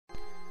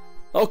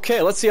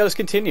Okay, let's see how this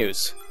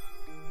continues.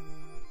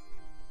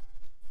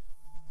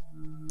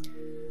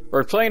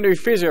 We're playing the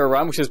DFuxa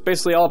run, which is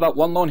basically all about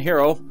one lone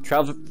hero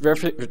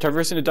traversing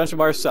the dungeon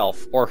by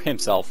herself, or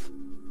himself.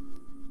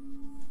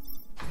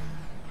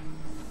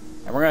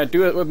 And we're gonna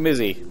do it with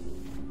Mizi.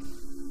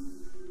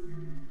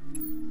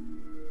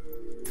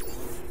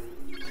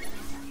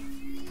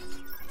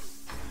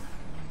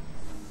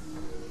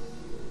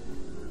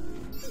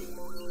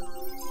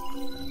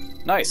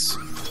 Nice.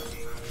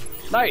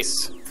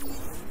 Nice!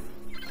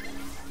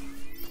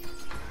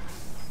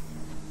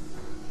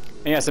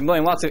 And yes, I'm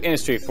building lots of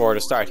industry for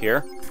to start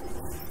here.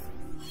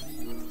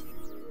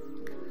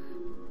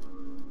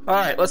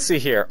 Alright, let's see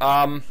here.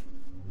 I'm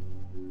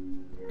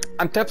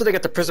tempted to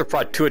get the Prisoner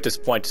Pod 2 at this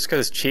point, just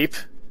because it's cheap.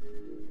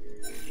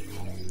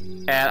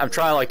 And I'm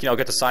trying to, like, you know,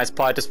 get the Science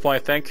Pod at this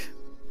point, I think.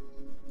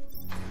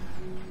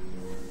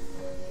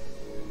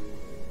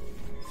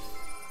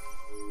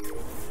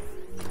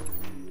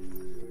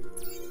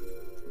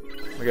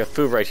 We got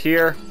food right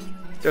here.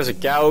 There's a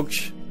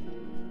gouge.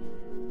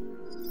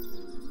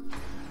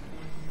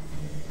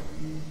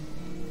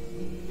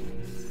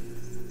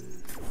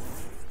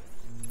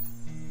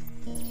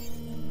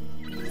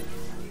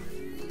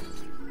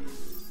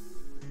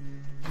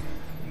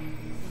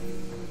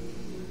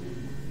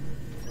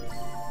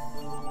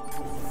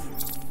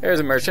 There's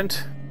a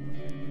merchant.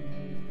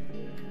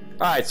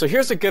 Alright, so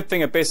here's the good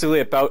thing basically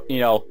about, you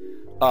know,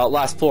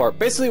 last floor.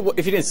 Basically,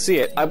 if you didn't see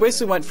it, I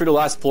basically went through the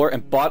last floor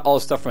and bought all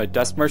the stuff from a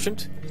desk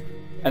merchant.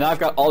 And I've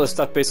got all this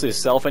stuff basically to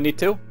sell if I need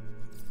to.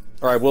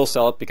 Or I will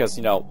sell it because,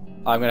 you know,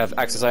 I'm going to have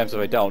access items if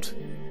I don't.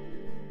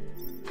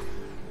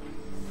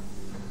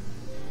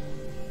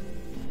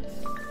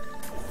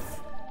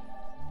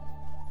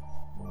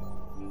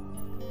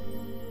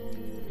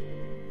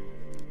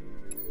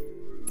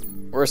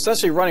 We're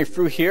essentially running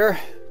through here.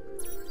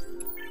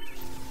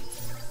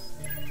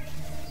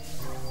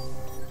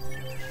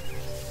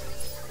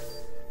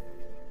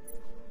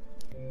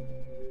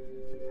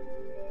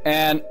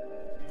 And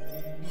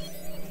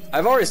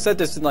I've already said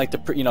this in like the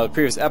the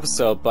previous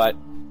episode, but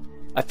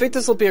I think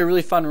this will be a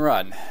really fun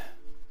run.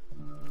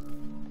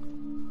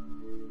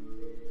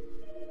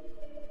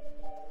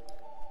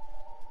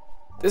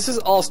 This is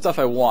all stuff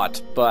I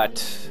want,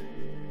 but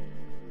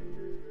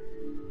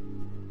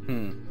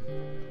I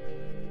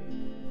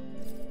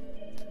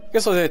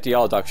guess I'll hit the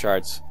yellow duck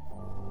shards.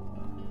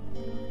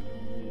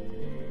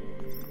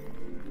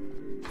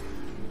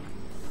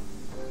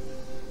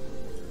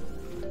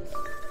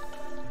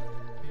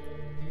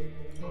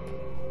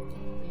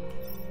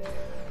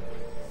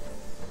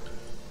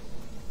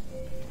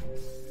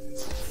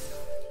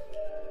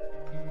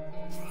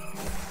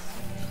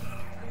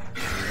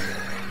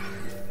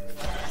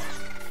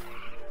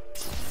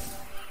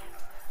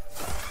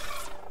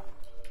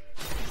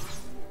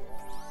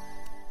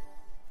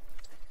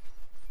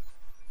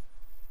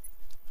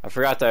 I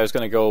forgot that I was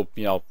going to go,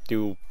 you know,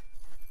 do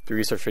the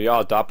research for the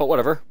auto dot, but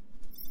whatever.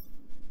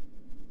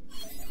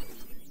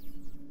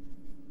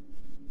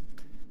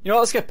 You know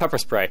what, let's get pepper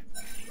spray.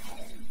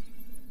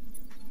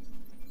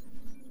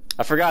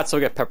 I forgot, so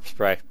we'll get pepper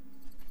spray.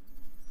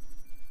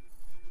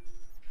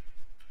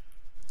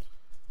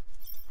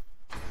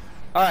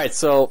 Alright,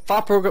 so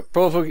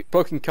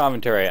thought-provoking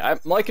commentary. I'm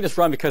liking this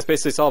run because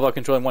basically it's all about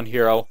controlling one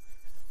hero.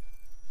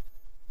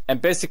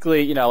 And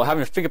basically, you know,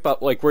 having to think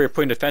about like where you're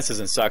putting defenses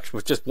and such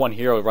with just one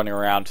hero running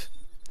around.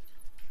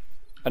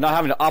 And not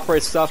having to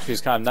operate stuff, which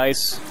is kind of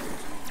nice.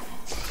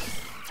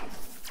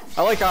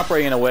 I like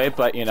operating in a way,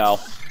 but, you know,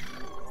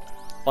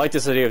 I like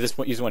this idea of just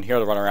using one hero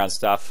to run around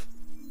stuff.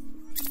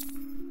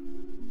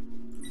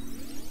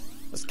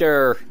 Let's get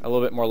her a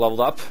little bit more leveled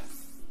up.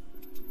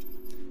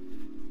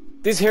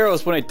 These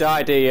heroes, when they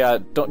die,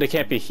 they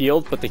can't be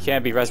healed, but they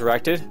can be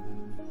resurrected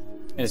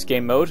in this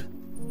game mode.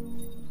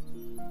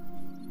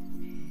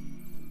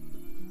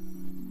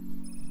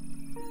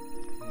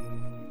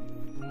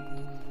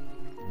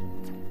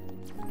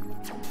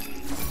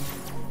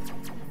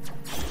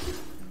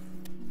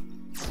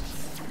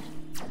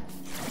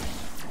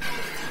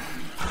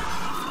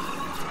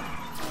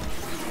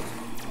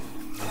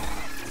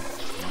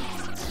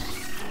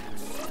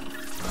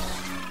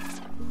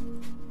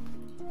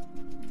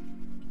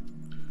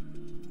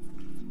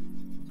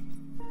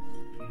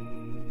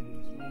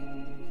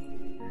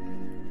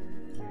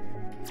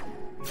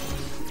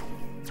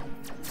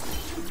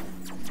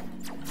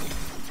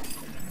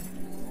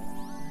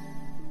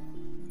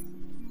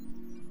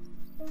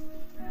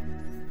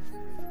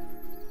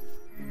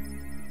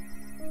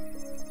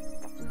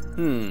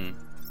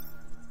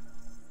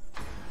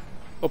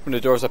 Open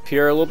the doors up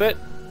here a little bit.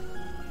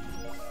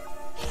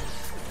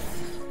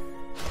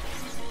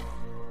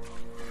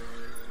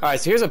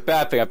 Alright, so here's a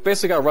bad thing. I've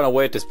basically got to run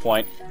away at this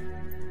point.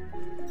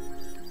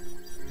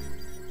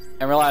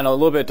 And rely on a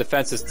little bit of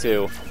defenses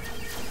to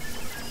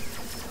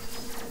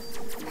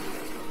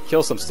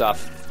kill some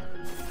stuff.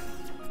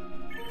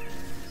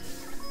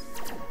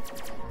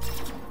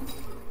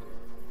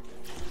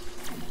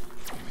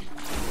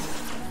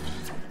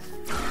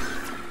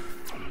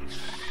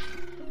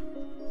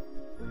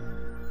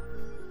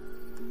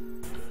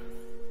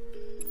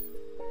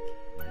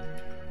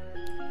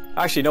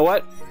 Actually, you know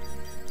what?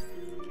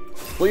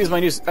 We'll use my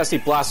new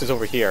SC blasters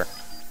over here.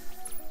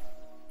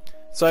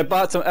 So I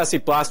bought some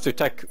SC blaster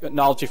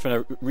technology from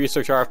the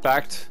research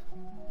artifact.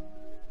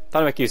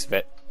 Thought I'd make use of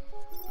it.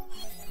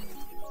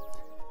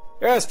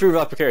 There's food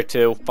replicator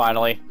 2,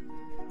 finally.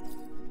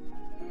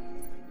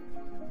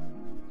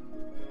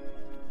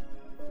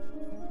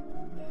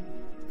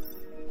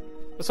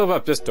 Let's open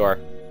up this door.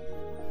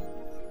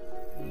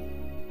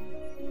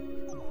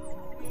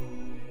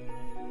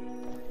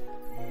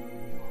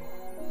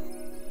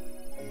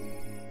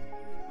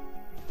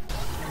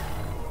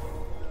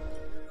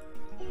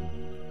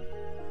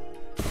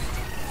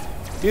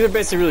 These are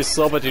basically really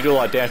slow, but they do a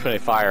lot of damage when they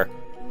fire.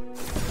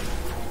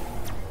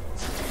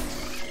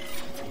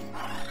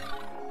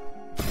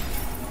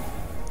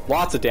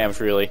 Lots of damage,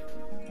 really.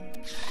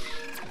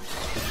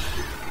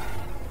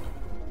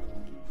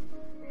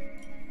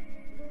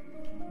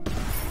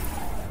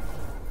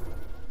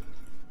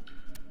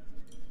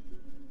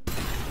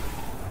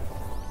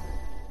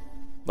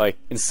 Like,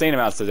 insane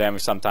amounts of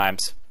damage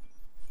sometimes.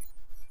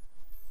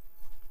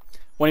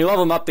 When you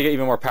level them up, they get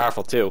even more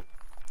powerful, too.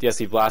 The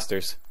SC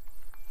blasters.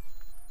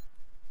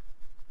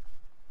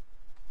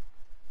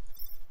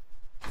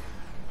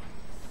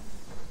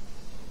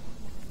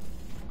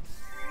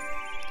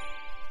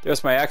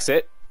 There's my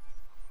exit.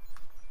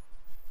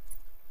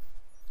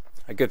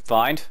 A good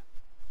find.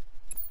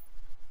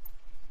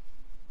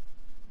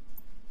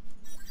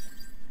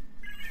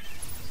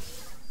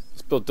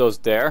 Let's build those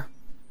there.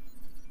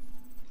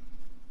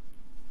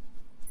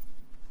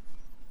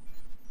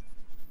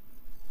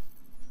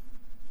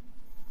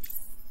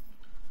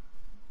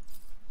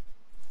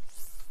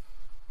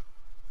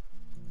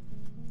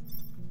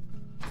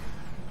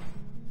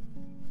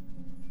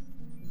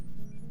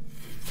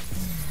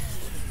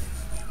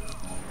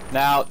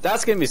 Now,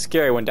 that's gonna be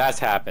scary when that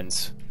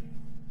happens.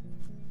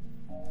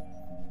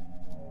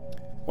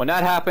 When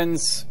that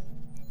happens,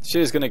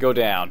 shit is gonna go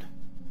down.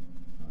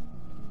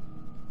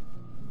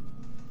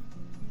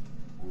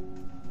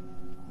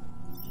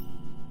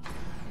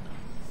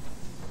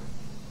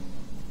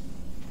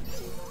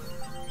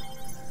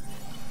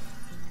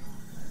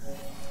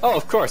 Oh,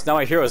 of course, now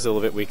my hero's a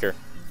little bit weaker.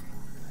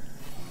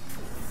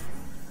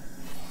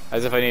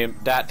 As if I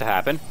need that to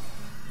happen.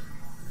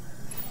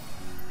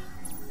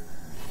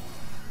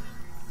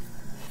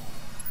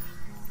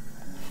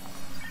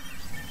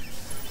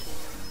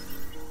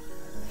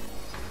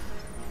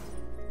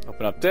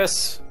 Open up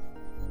this.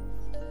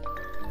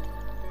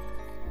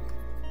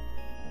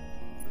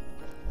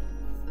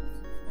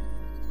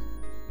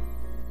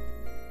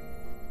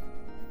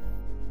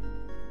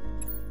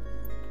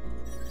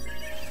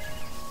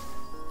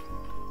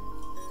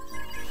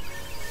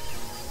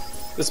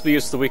 This will be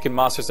used to weaken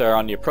monsters that are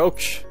on the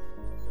approach.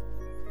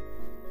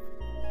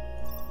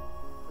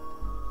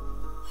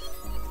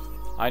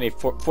 I need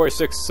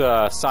 46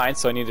 signs,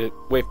 so I need to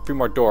wait 3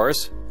 more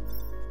doors.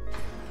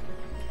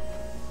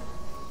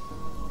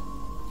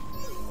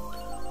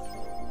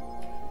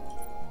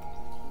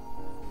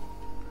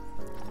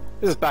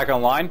 This is back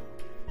online.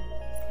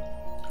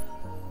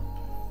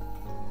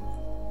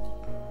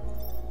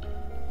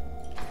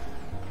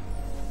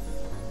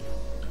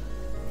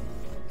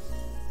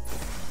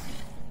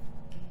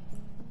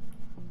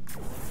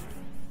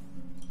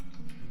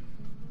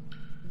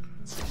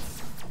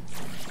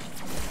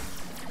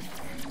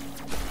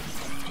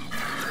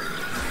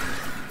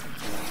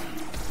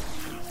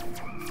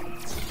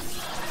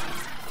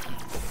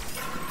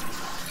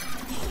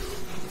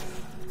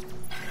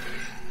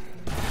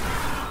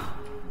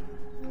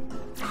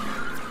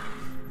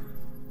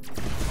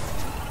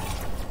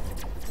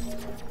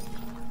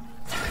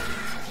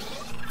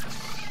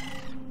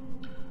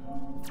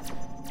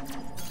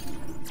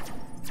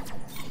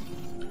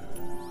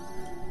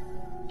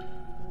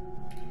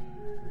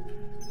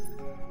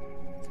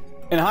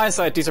 In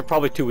hindsight, these are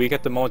probably too weak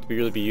at the moment to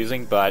really be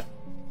using, but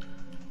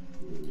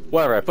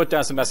whatever. I put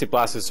down some SC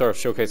blasters to sort of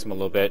showcase them a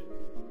little bit.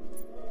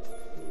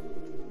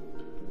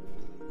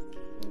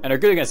 And they're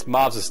good against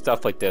mobs and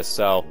stuff like this,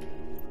 so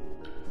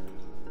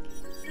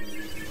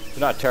they're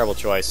not a terrible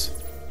choice.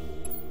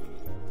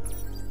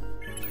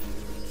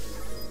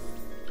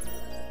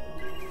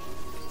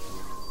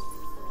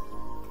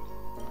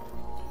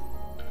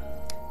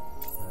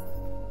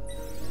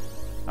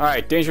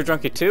 Alright, Danger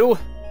Junkie 2.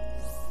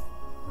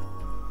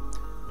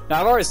 Now,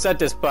 I've already said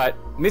this, but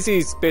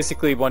Mizi's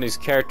basically one of these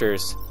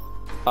characters,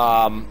 or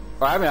I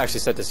haven't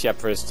actually said this yet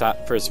for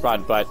his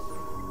run, but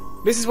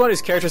Mizi's one of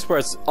these characters where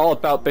it's all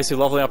about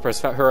basically leveling up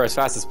her as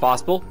fast as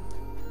possible.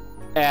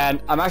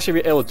 And I'm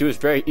actually able to do this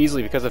very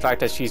easily because of the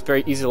fact that she's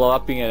very easy to level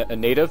up being a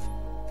native.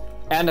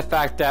 And the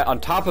fact that, on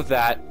top of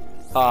that,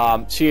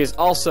 she is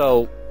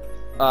also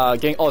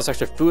getting all this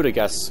extra food, I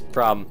guess,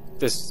 from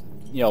this,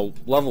 you know,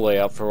 level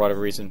layout for whatever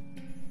reason.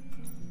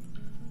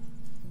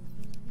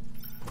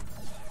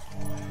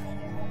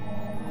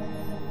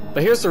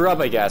 But here's the rub,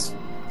 I guess.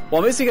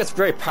 While Mizi gets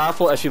very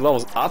powerful as she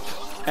levels up,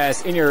 and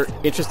it's in your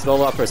interest to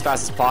level up her as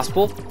fast as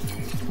possible,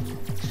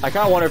 I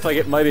kind of wonder if like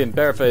it might have been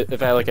better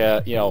if I had like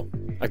a, you know,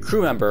 a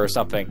crew member or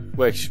something,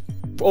 which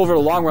over the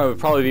long run, would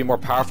probably be more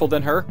powerful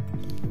than her.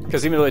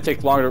 Because even though they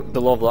take longer to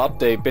level up,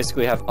 they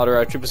basically have other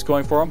attributes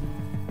going for them.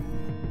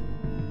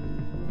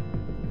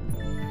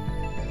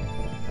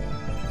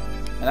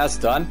 And that's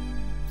done.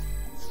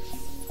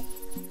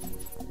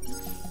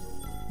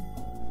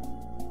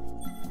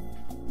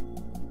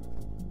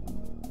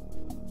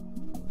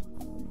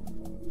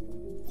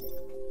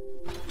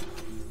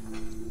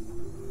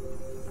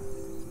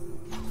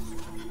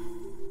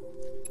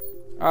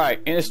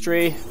 Alright,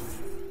 industry.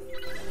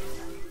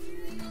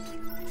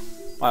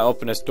 I'll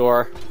open this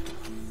door.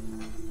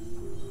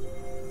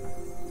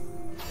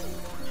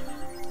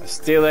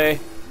 Stele. Hey,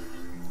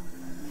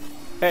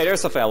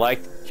 there's something I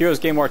like. Heroes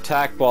gain more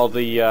attack while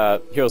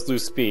the heroes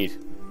lose speed.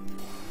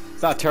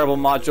 It's not a terrible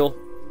module.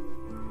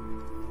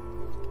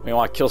 When you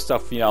want to kill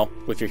stuff, you know,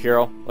 with your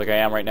hero, like I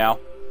am right now.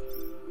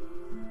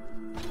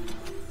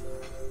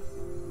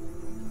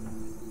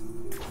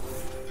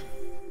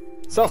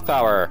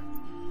 Self-power.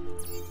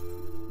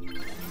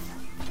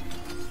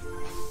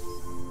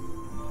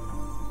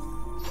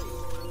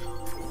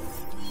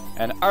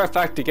 An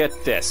artifact to get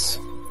this.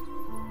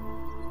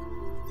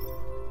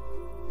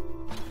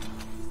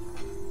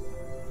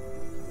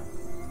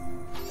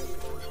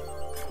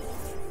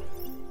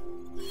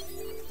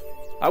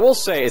 I will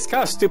say, it's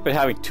kind of stupid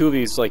having two of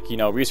these, like, you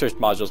know, research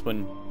modules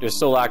when there's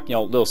so lack, you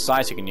know, little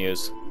science you can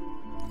use.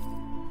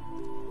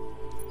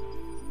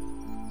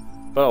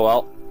 But oh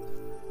well.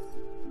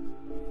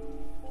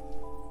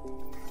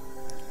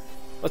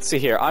 Let's see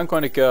here. I'm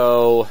going to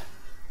go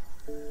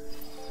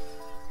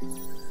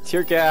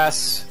tear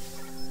gas,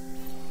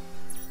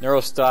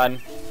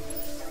 neurostun,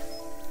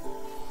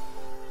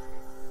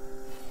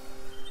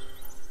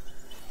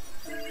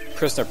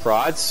 prisoner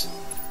prods,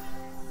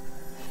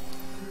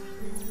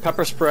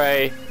 pepper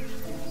spray,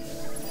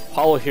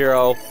 hollow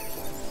hero,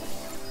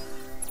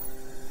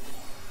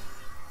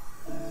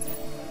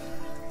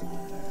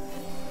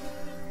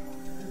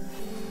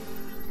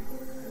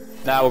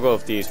 now we'll go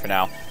with these for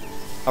now.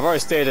 I've already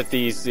stated that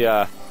these,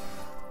 the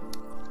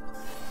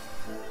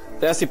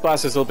SD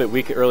Blaster is a little bit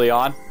weak early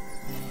on.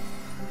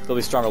 They'll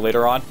be stronger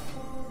later on.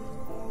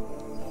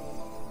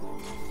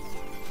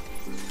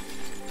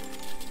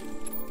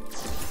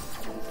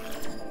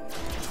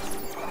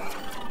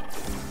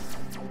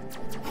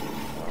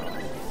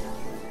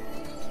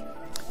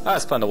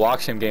 That's fun to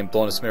watch him getting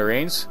blown to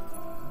smithereens.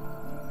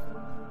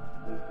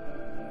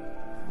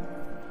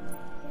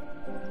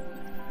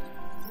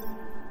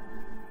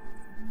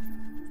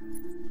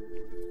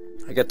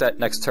 I get that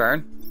next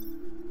turn.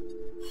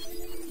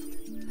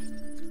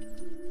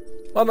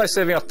 What am I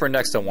saving up for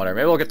next, I wonder?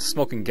 Maybe I'll get the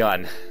smoking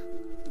gun.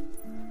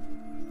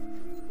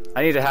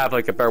 I need to have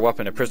like a better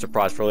weapon and prisoner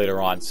prods for later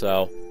on,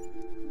 so.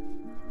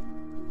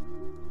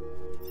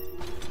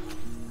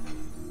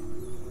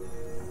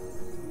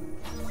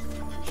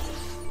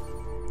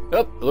 Oh,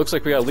 it looks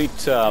like we got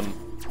elite, or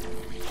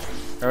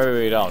maybe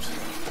we don't.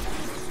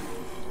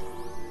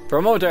 For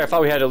a moment there, I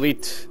thought we had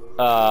elite,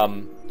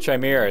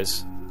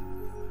 chimeras.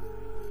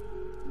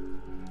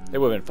 It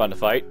would have been fun to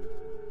fight.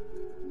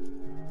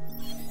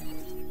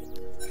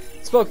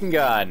 Smoking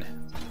gun.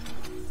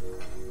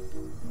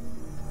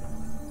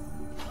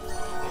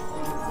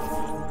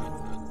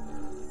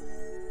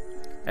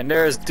 And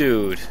there's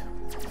dude.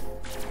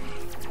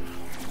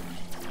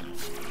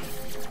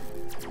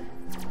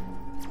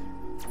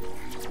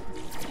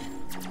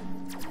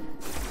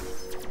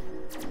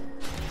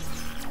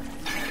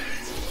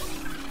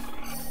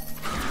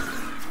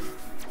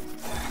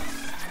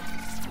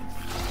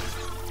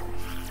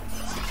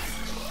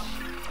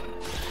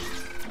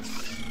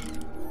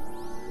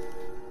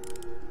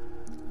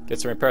 Get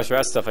some repairs for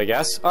that stuff, I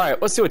guess.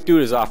 Alright, let's see what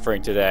dude is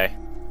offering today.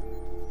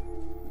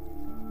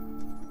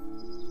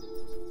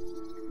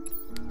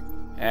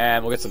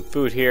 And we'll get some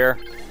food here.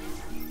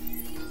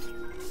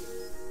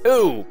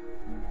 Ooh!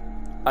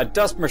 A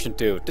dust merchant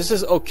dude. This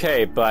is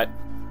okay, but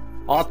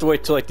I'll have to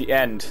wait till like the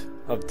end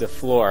of the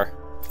floor.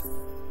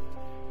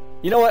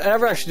 You know what? I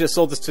never actually just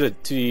sold this to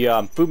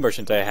the food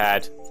merchant I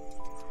had.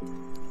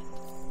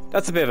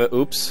 That's a bit of a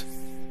oops.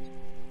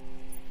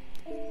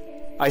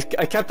 I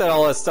kept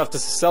all that stuff to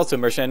sell to a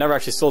merchant. I never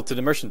actually sold to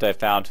the merchant I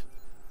found.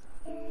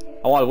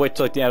 I wanted to wait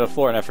till like the end of the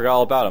floor, and I forgot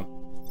all about him.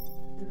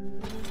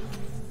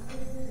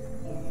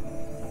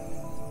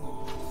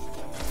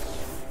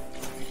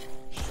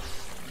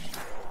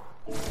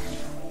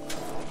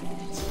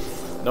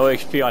 No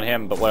HP on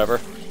him, but whatever.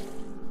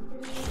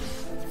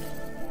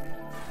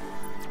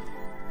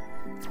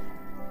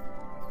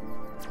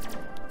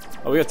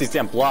 Oh, we got these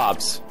damn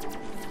blobs.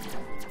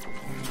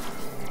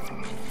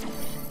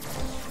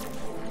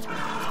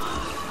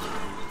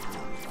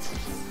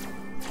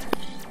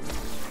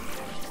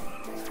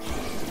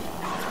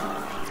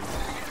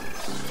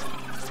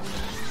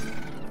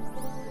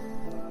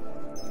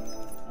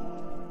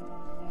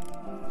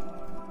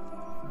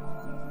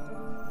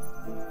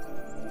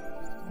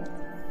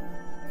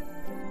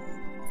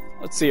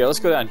 Let's see, let's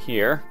go down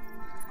here.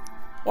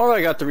 What have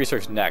I got to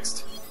research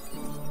next?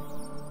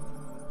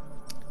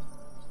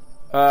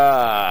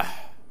 I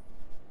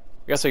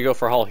guess I go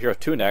for Hull Hero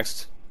 2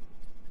 next.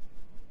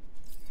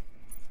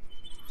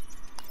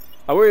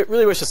 I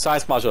really wish the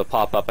science module would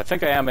pop up. I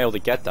think I am able to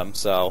get them,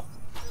 so...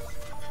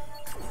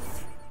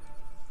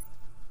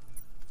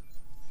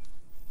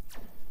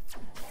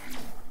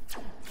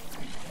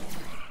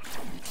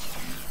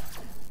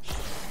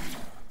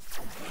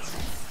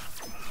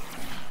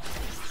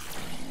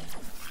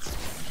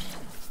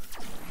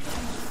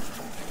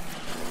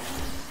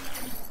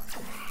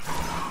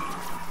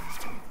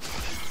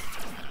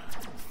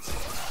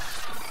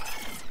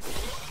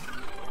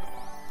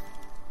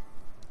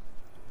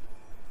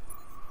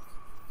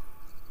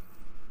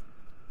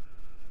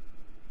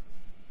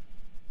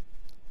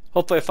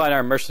 Hopefully I find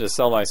our merchant to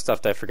sell my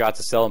stuff that I forgot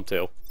to sell him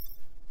to.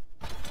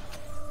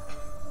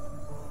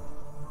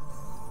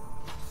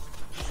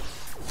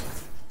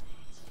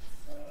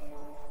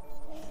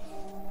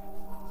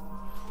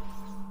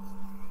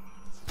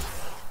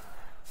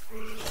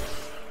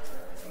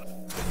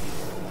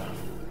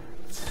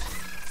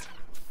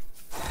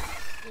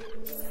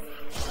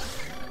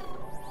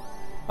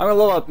 I'm gonna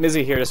level up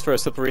Mizi here just for a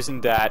simple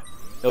reason that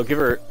it'll give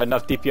her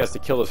enough DPS to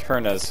kill those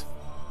Hernas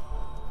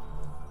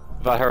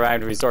without her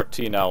having to resort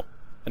to, you know,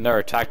 another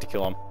attack to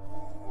kill him.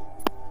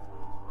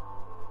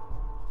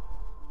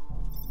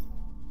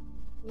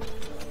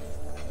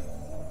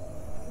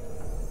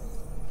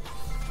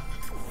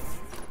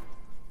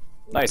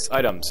 Nice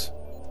items.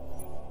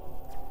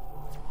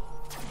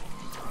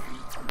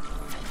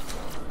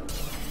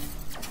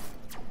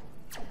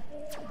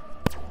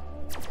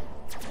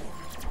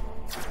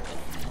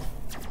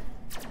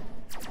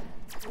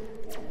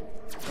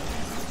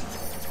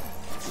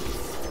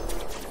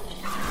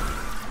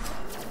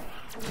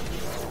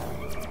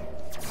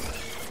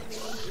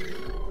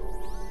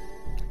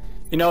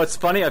 You know, it's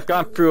funny, I've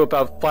gone through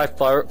about 5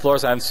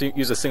 floors, I haven't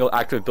used a single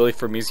active ability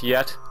for Mizi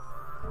yet.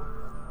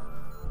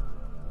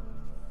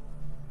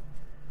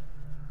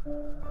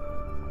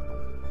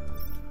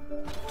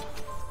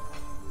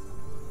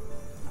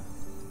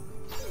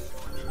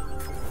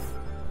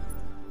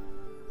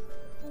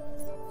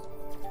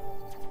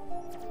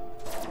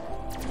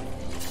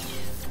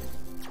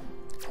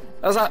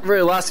 That's not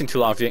really lasting too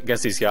long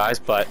against these guys,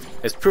 but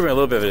it's proving a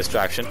little bit of a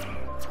distraction.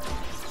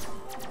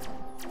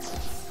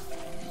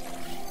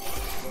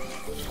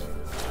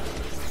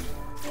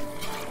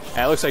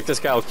 And it looks like this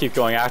guy will keep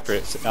going after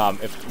it, if,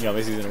 you know,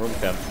 Mizi's in a room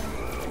with him.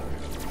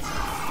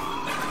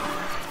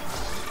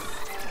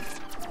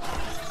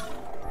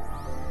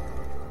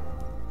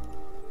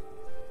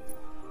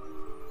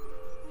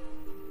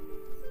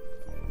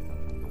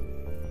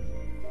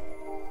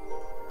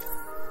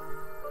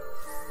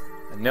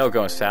 A nail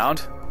gun is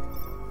found.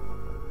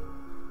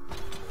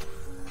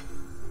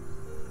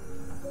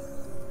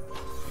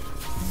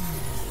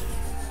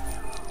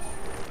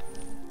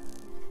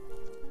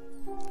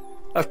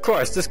 Of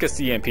course, this gets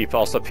the EMP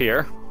pulse up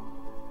here.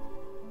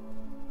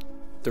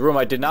 The room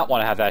I did not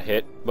want to have that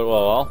hit, but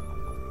well.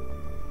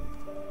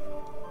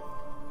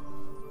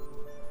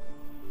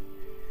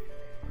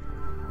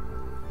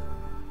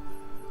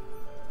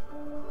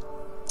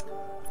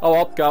 Oh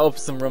well, gotta open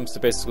some rooms to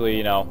basically,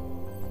 you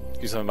know,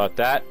 do something about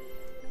that.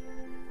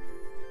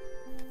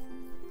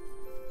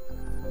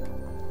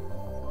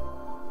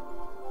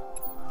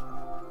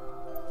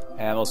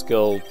 And let's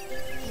go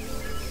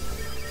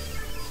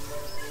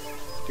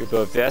do a bit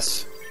of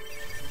this.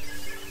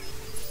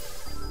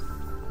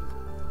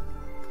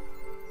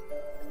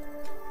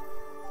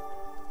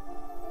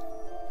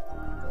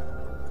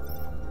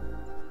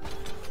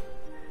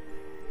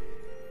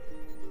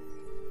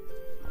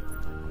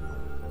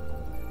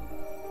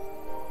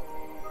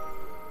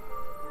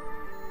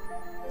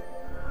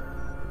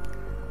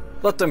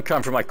 Let them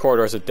come from my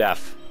corridors of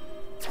death.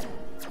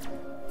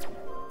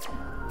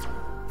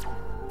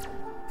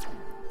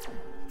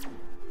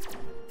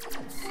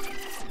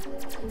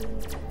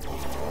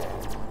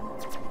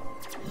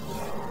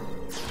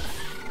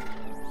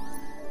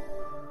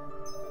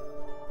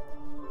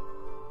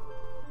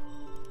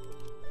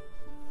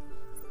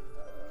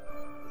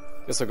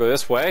 Guess I'll go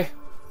this way.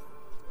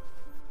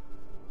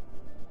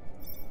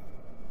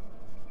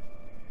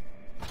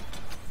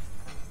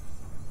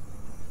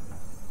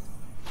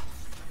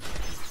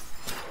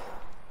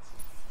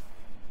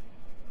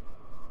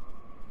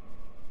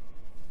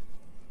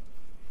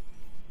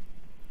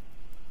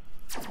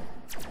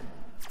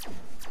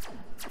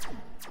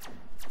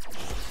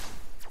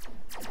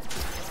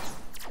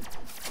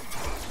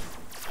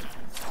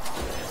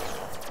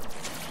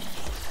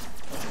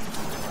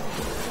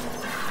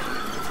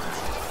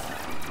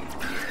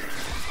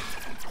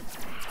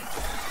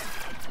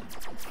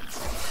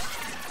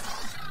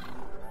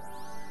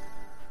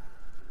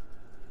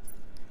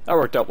 That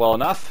worked out well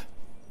enough.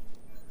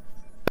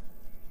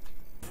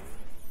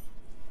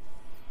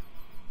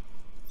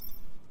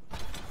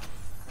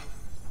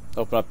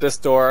 Open up this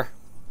door.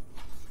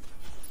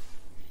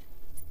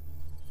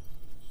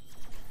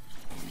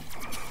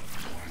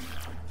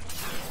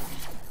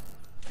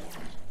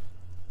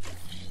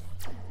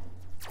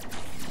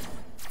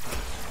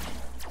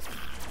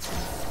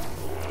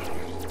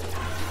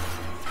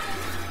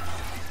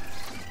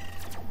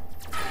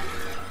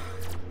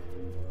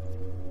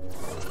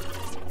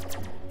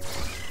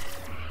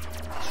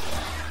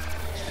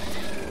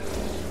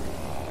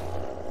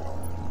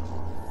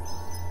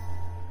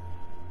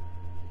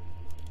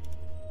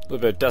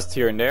 little bit of dust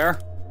here and there.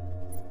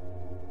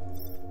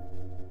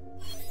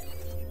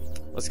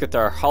 Let's get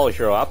our Hollow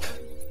Hero up.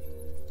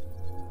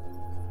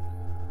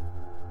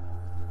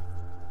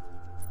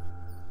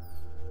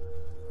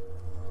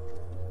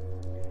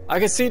 I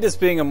can see this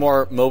being a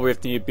more mobile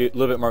if you be a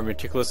little bit more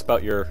meticulous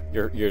about your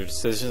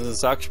decisions and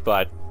such,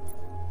 but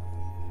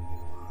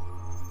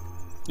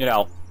you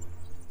know,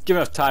 give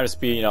enough time to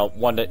be, you know,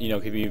 one that, you know,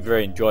 could be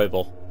very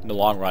enjoyable in the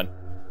long run.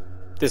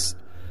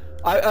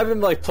 I've been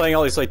like playing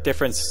all these like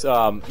different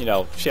you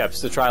know,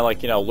 ships to try and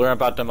like, you know, learn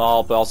about them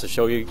all, but also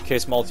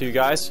showcase them all to you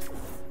guys.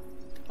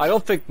 I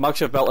don't think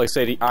much about like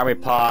say the army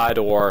pod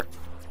or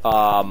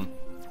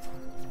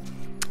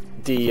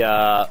the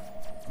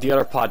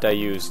other pod that I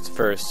used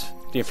first.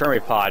 The infirmary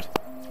pod.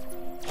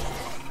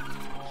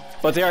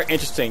 But they are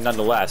interesting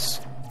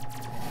nonetheless.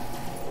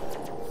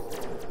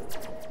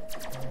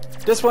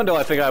 This one though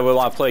I think I would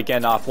want to play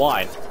again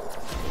offline.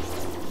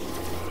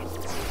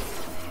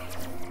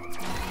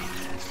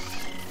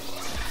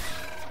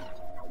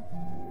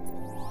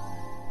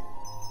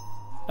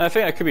 And I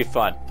think that could be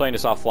fun, playing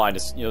this offline,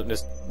 this, you know,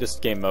 this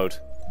game mode.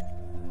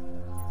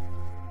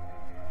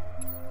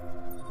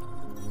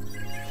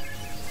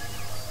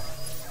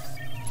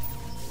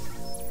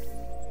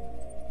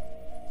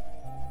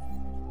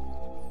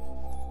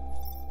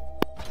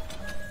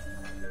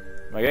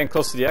 Am I getting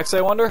close to the X, I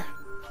wonder?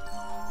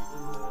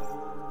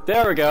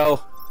 There we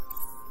go.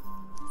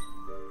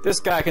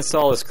 This guy I can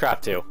sell this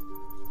crap to. And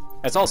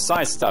it's all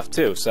science stuff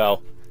too,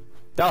 so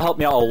that'll help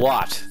me out a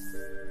lot.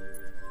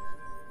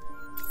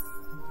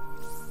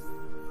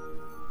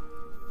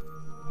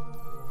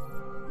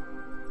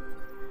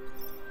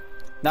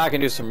 Now I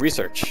can do some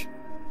research.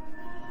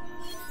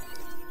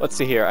 Let's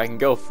see here, I can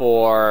go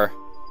for...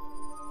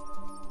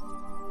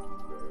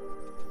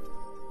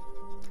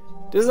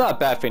 This is not a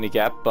bad thing to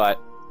get, but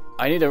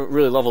I need to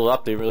really level it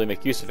up to really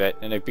make use of it,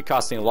 and it'd be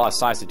costing a lot of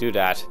science to do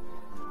that.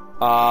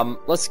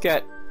 Let's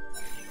get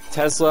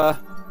Tesla.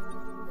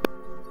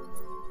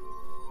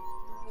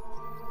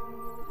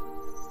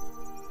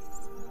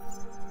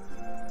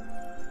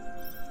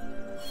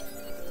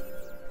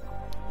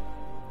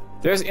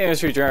 There's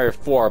Industry Generator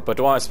 4, but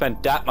do I want to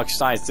spend that much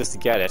science just to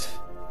get it?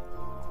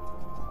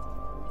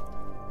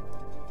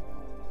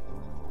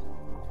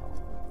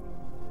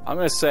 I'm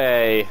gonna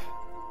say...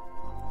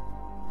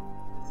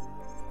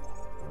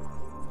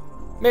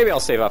 Maybe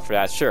I'll save up for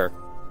that, sure.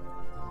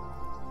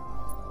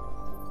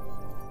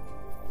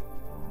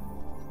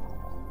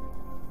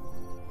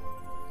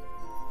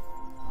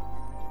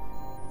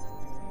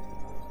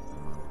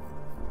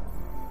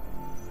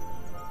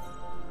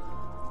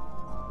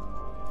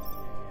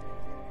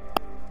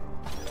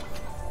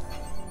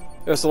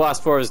 There's the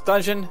last floor of this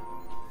dungeon.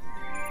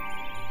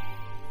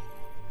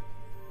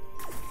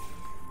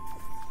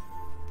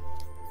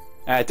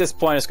 And at this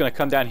point, it's going to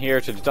come down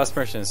here to the dust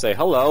merchant and say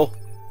hello.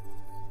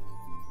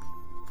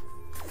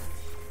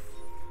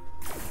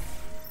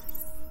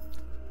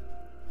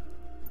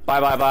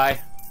 Bye.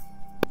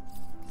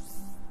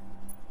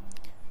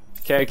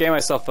 Okay, I gave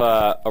myself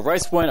a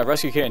rice wine, a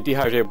rescue kit, and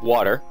dehydrated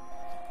water.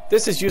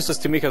 This is useless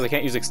to me because I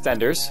can't use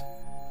extenders.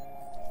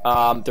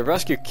 The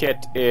rescue kit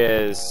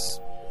is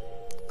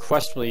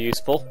questionably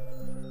useful.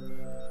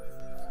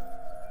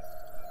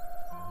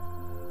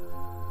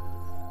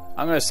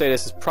 I'm going to say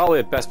this is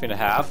probably the best thing to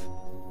have.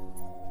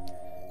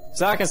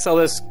 So now I can sell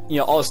this, you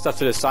know, all this stuff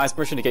to the science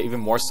merchant to get even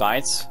more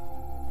science.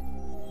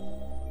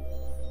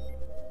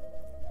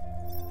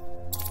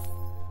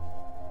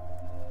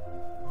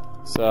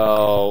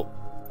 So,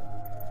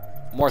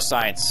 more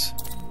science.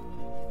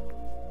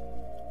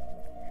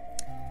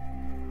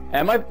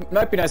 And it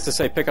might be nice to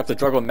say pick up the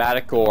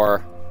Drugomatic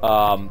or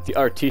the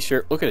other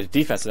t-shirt. Look at the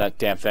defense of that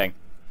damn thing.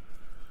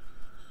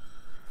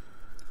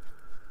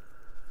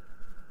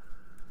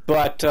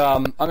 But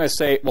I'm going to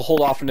say we'll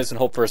hold off on this and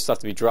hope for stuff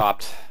to be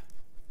dropped.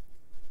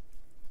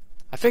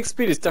 I think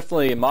speed is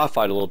definitely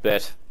modified a little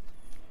bit.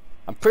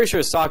 I'm pretty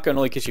sure Shotgun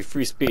only gets you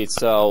free speed,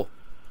 so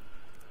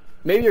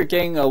maybe you're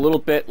getting a little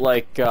bit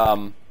like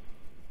a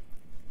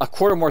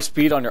quarter more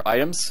speed on your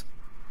items,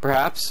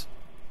 perhaps.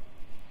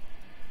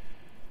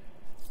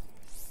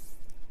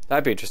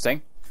 That'd be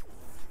interesting.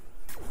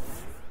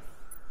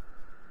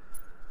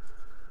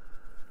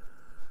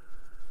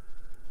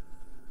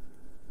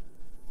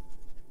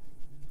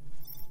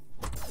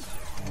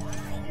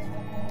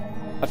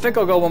 I think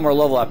I'll go one more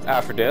level up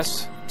after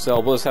this, so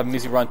we'll just have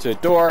Mizi run to the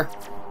door.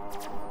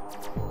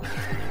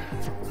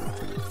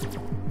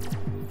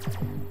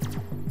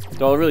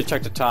 So I'll really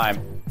check the time.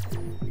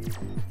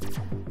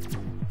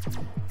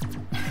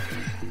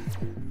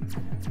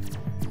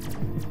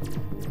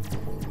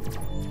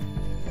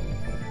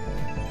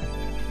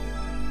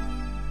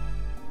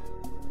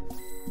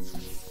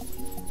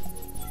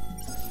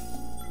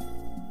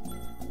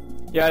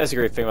 Yeah, that's a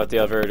great thing about the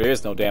elevator. There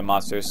is no damn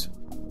monsters.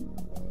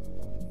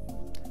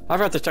 I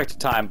forgot to check the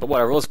time, but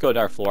whatever. Let's go to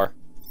our floor.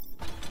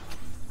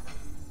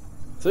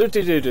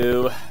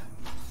 Do.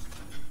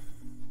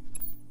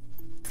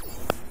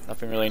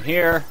 Nothing really in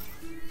here.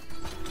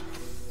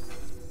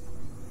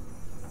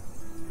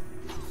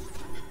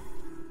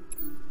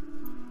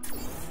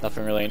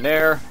 Nothing really in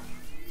there.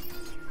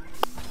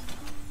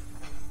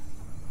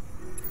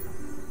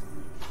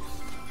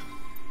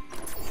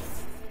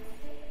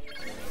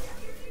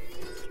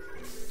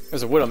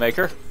 There's a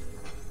Widowmaker.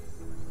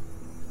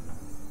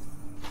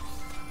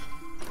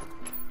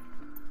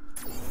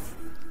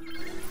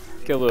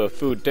 Get a little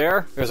food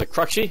there. There's a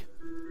Cruxy.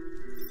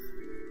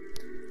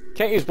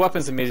 Can't use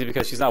weapons in Mizi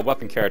because she's not a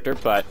weapon character,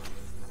 but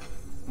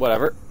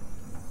whatever.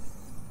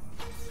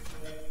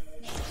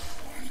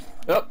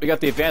 Oh, we got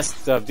the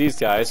advanced of these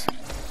guys.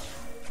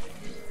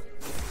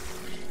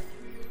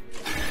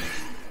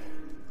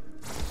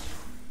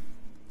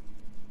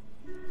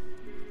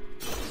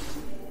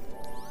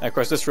 And of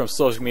course, this room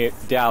slows me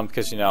down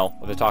because, you know,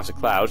 of the toxic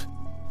cloud.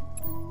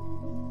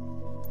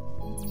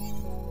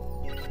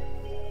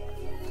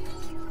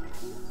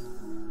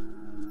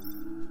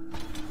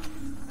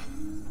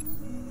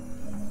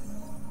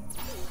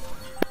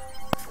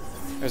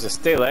 There's a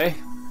stele.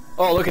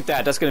 Oh, look at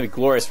that. That's going to be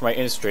glorious for my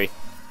industry.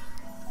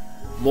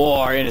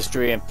 More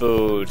industry and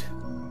food.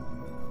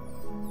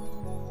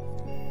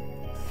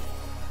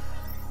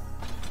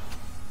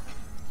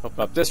 Open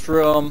up this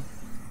room.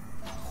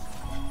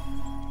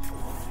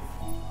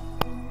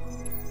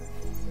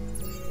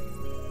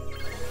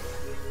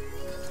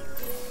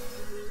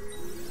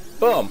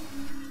 Boom.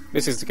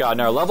 This has got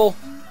another level.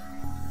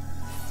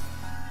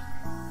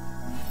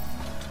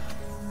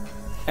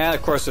 And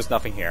of course, there's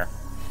nothing here.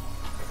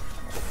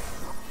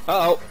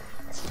 Uh-oh.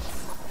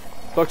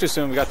 Spoke too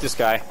soon. We got this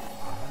guy.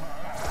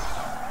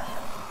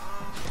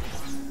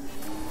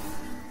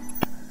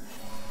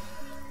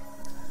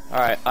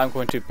 Alright, I'm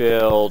going to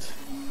build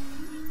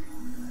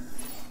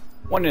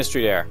one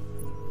industry there.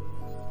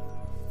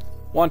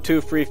 1, 2,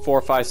 3,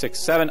 4, 5, 6,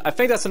 7. I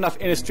think that's enough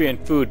industry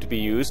and food to be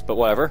used, but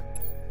whatever.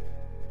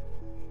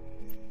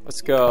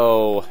 Let's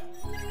go.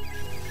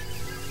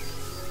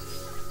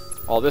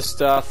 All this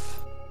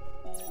stuff.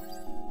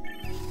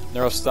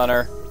 Neuro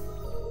Stunner.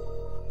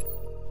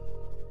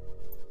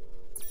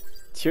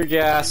 Tear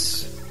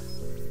gas.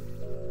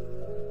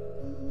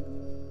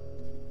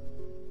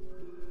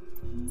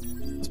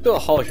 Let's build a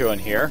Hull Hero in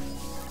here.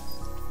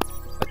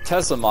 A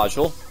Tesla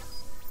module.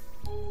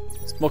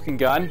 Smoking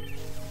gun.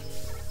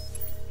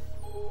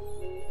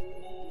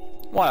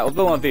 Why not? We'll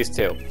build one of these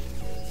too.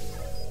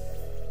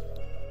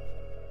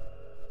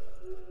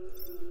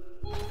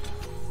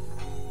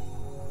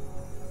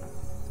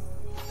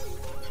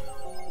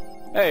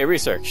 Hey,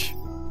 research.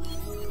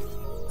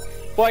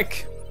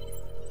 Boink.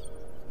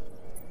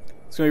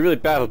 It's gonna be really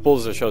bad if a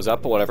bulldozer shows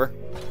up, but whatever.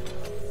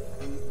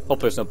 Hope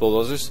there's no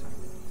bulldozers.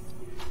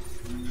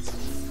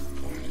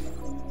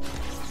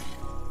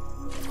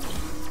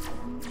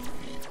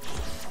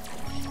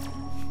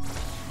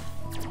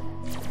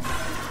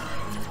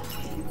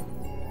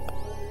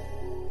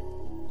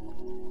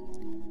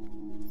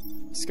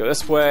 Let's go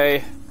this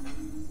way.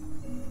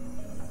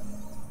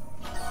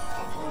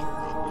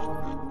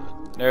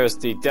 There's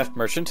the Death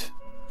Merchant.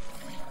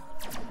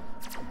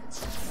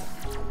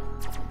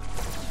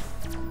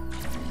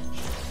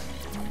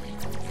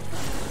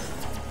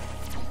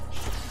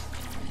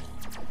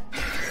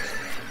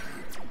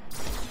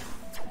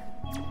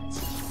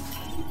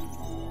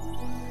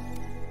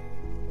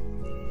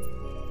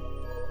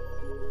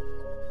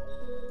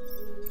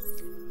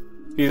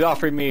 He's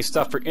offering me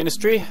stuff for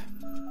industry.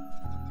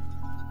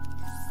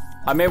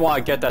 I may want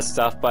to get that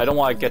stuff, but I don't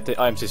want to get the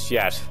items just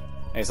yet.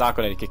 And he's not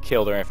going to get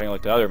killed or anything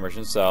like the other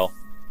merchants, so...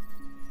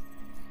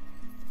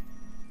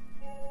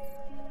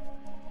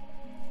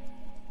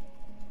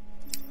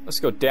 Let's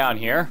go down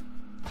here.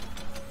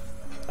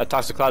 That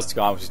toxic cloud's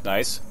gone, which is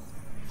nice.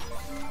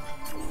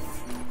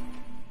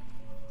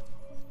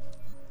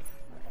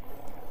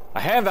 A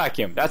hand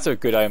vacuum. That's a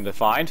good item to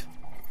find.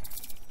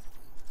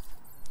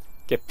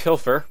 Get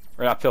pilfer.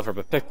 Or not pilfer,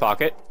 but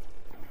pickpocket.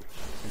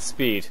 And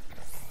speed.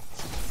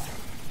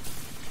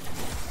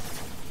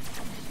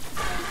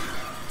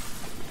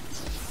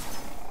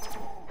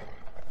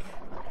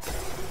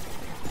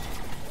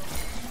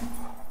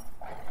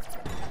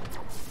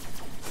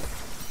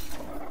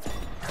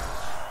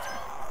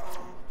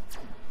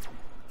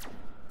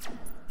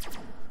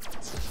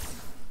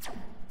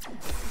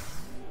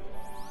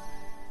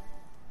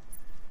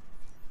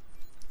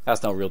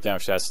 That's no real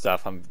damage to that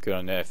stuff. I'm good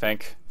on it, I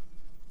think.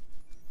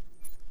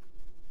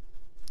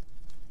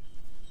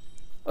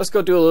 Let's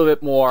go do a little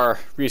bit more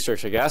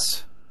research, I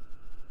guess.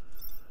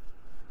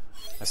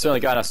 I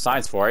certainly got enough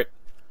science for it.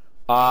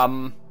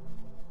 I'm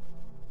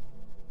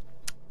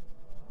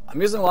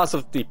using lots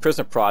of the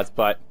prisoner prods,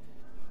 but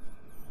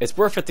it's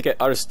worth it to get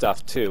other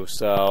stuff too,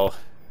 so...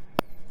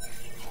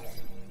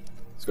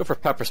 Let's go for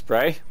pepper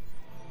spray.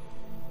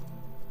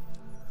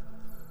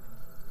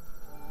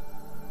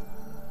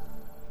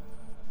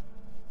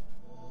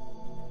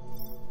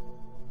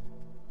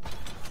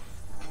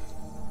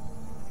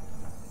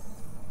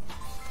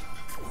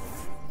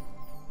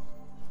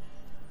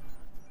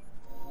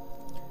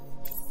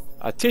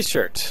 A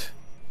t-shirt.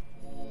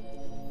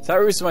 So that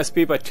reduces my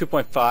speed by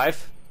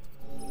 2.5.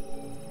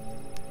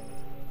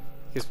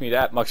 Gives me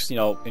that much, you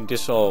know,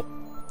 additional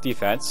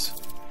defense.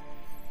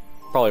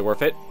 Probably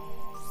worth it.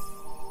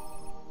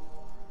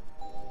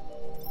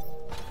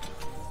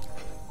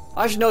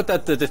 I should note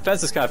that the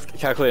defense is kind of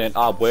calculated in an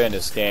odd way in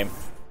this game.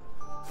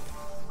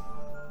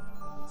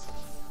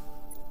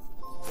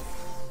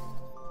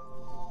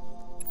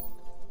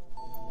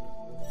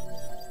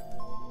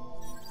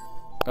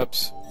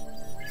 Oops.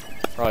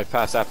 Probably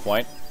past that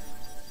point.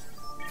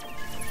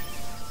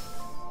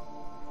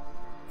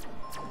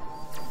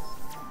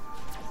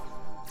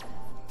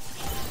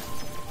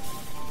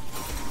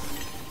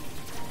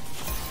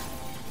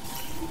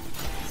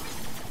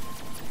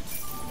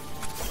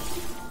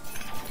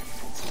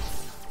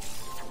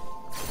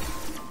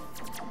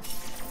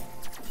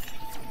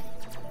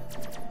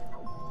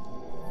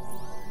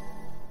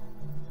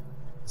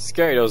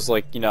 Scary, those,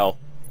 like, you know,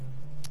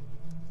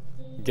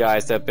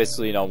 guys that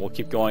basically, you know, will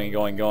keep going and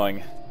going and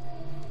going.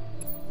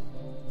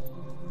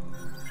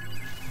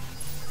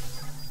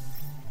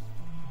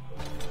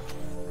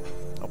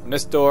 Open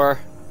this door.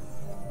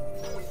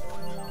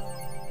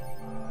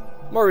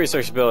 More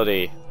research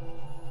ability.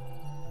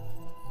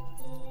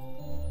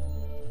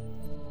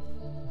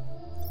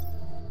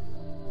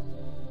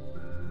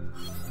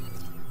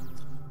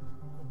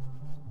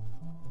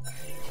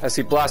 I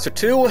see Blaster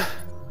 2.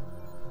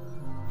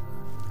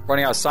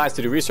 Running out of science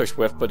to do research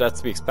with, but that's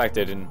to be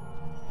expected in,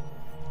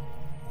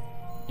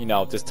 you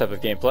know, this type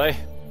of gameplay.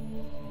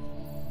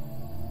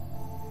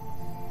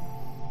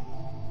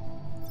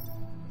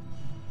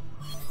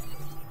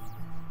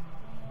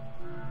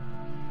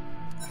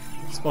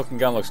 Smoking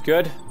gun looks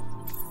good.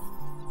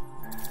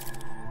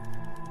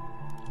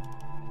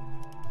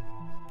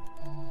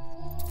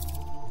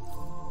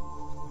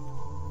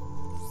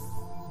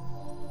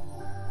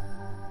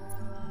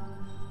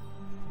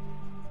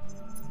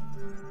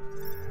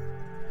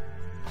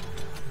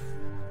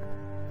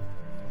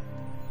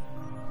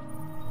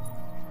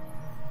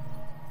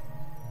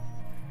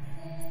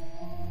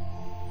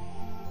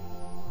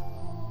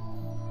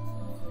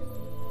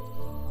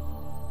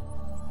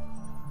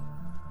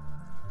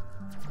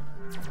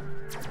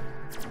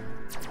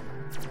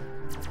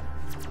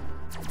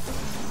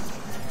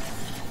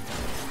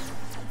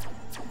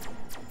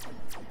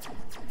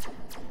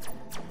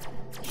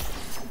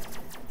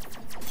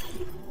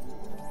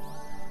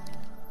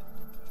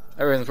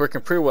 Everything's working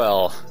pretty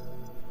well.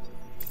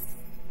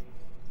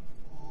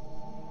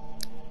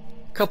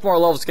 A couple more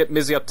levels to get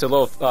Mizi up to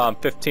level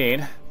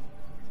 15.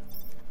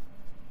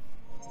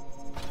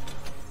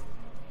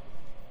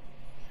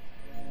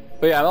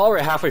 But yeah, I'm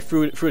already halfway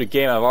through the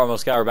game and I've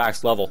almost got our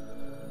max level.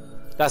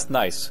 That's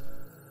nice.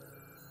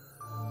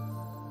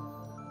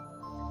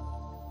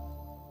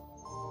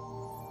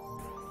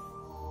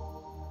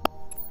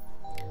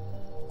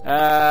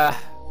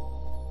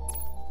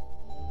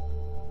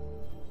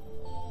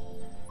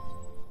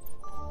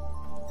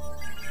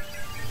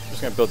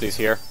 Just gonna build these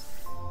here.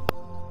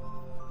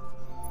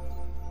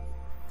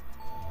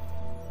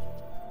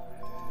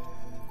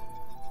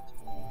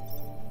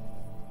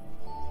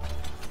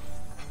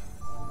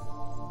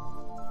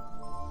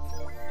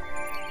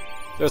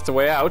 There's the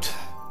way out.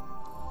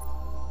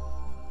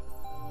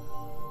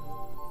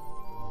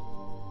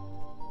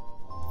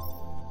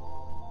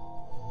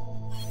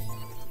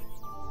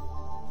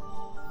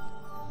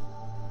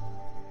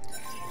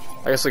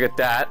 I guess look at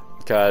that,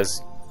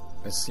 because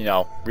it's, you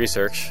know,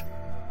 research.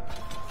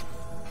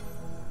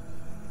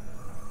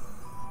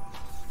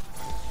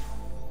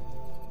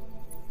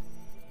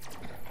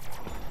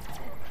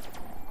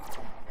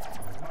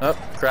 Oh,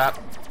 crap.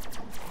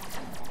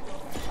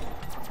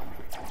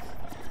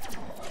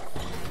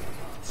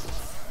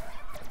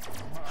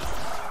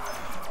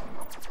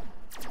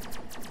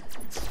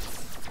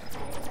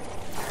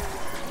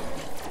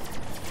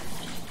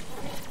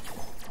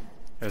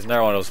 There's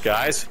another one of those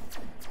guys.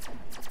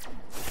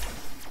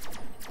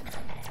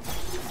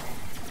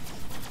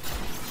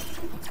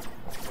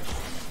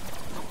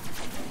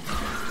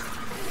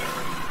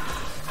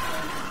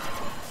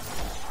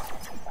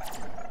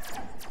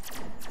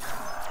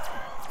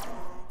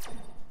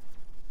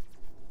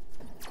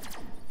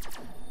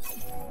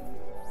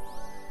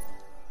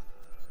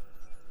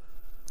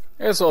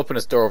 Let's open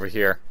this door over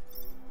here.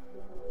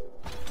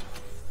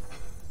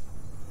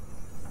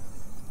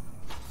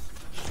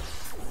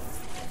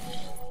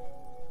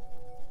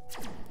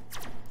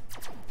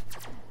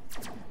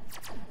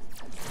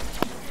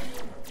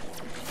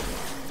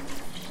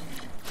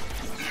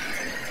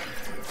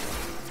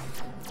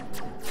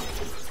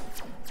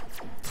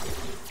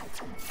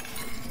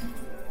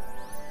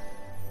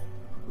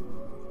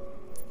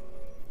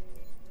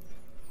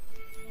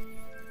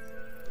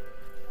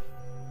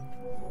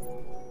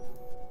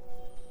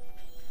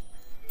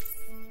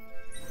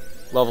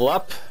 Level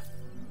up.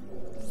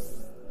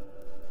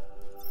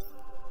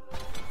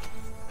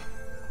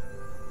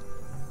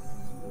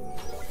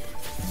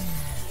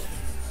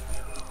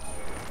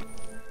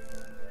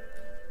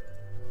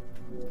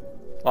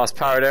 Lost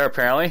power there,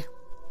 apparently.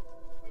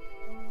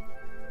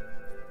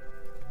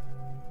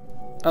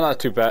 I'm not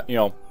too bad, you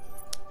know,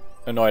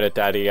 annoyed at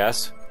that, I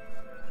guess.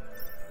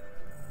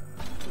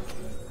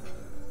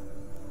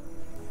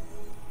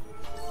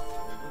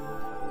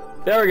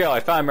 There we go, I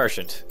found a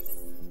merchant.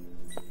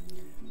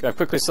 Gonna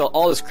quickly sell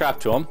all this crap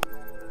to him.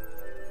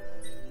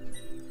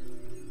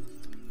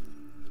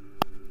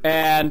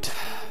 And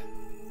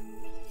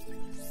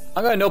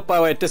I'm gonna note, by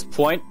the way, at this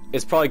point,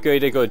 it's probably good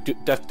to go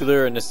Death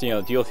Dealer and just, you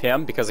know, deal with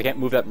him, because I can't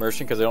move that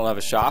merchant because I don't have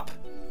a shop.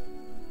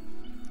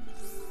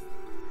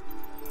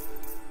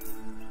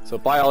 So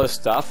buy all this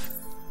stuff.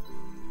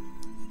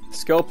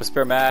 Scope, a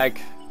spare mag.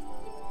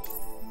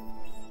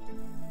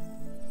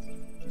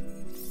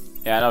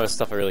 Yeah, I know this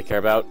stuff I really care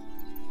about.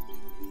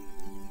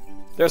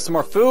 There's some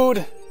more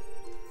food.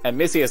 And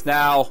Mizi is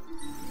now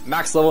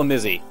max level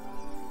Mizi.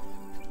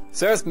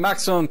 So there's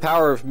maximum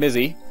power of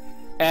Mizi.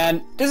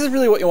 And this is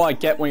really what you want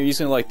to get when you're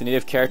using like the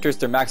native characters,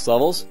 their max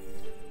levels.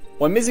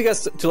 When Mizi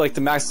gets to like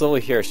the max level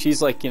here,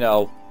 she's like, you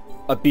know,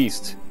 a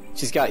beast.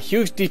 She's got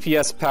huge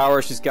DPS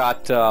power, she's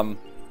got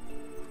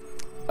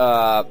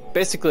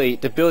basically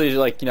the ability to,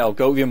 like, you know,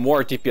 go even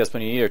more DPS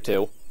when you need her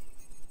to.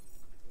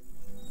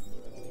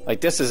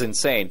 Like, this is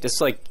insane.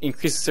 This like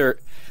increases her.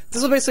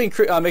 This will basically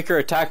make her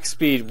attack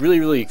speed really,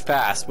 really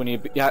fast when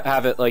you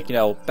have it, like, you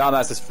know, Battle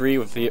Mass is free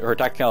with her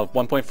attack count of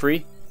 1 point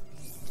free.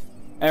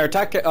 And her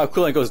attack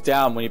cooldown goes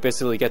down when you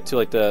basically get to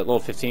like the level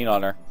 15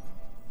 on her.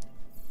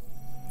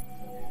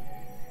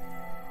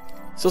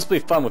 So this will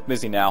be fun with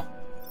Mizi now.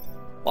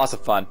 Lots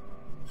of fun.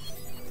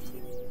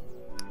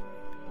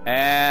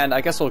 And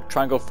I guess we'll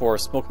try and go for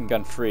Smoking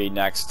Gun free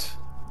next.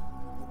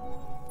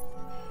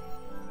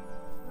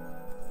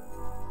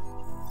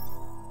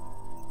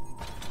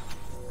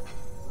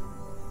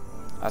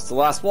 That's the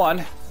last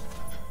one.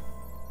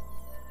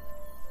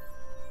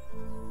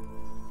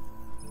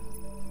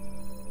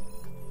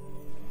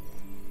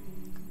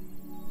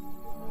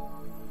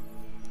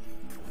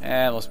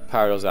 And let's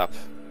power those up.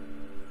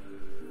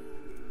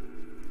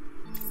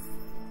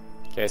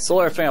 Okay,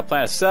 sold everything I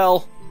plan to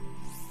sell.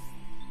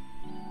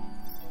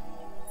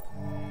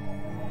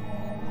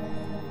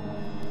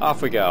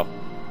 Off we go.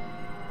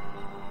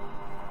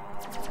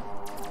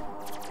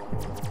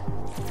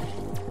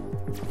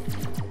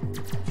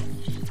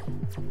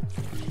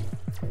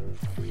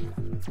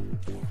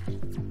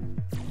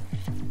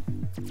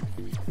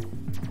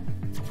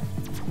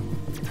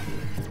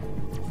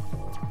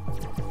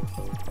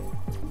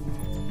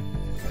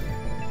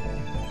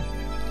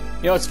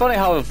 You know, it's funny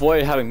how I've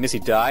avoided having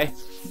Mizi die.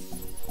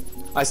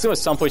 I assume at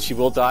some point she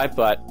will die,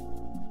 but...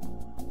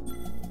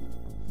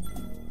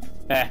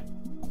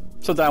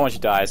 she'll die when she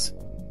dies.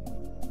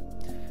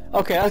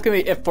 Okay, that's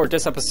gonna be it for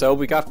this episode.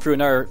 We got through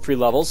another 3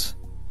 levels.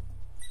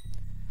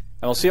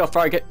 And we'll see how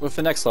far I get with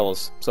the next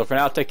levels. So for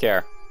now, take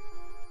care.